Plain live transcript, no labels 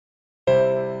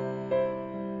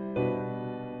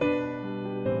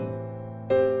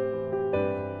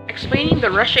explaining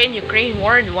the Russia and Ukraine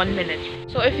war in 1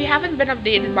 minute. So if you haven't been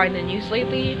updated by the news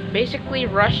lately, basically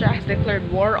Russia has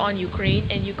declared war on Ukraine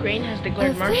and Ukraine has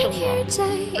declared martial law.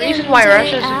 The reason why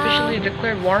Russia has officially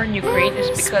declared war on Ukraine is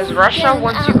because Russia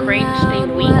wants Ukraine to stay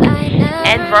weak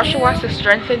and Russia wants to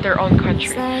strengthen their own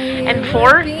country. And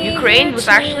before, Ukraine was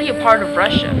actually a part of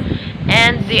Russia.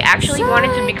 And they actually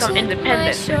wanted to become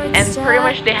independent, and pretty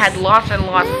much they had lots and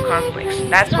lots of conflicts.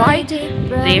 That's why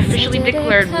they officially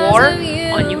declared war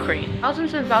on Ukraine.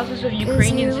 Thousands and thousands of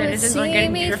Ukrainian citizens are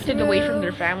getting drifted away from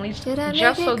their families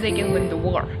just so they can win the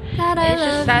war. And it's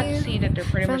just sad to see that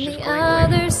they're pretty much just going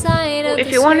away. So if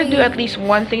you want to do at least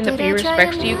one thing to pay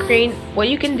respects to Ukraine, what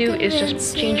you can do is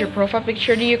just change your profile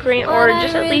picture to Ukraine, or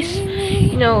just at least,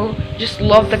 just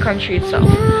love the country itself.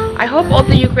 I hope all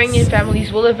the Ukrainian families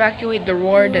will evacuate the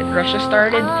war that Russia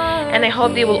started, and I hope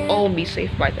they will all be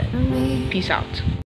safe by then. Peace out.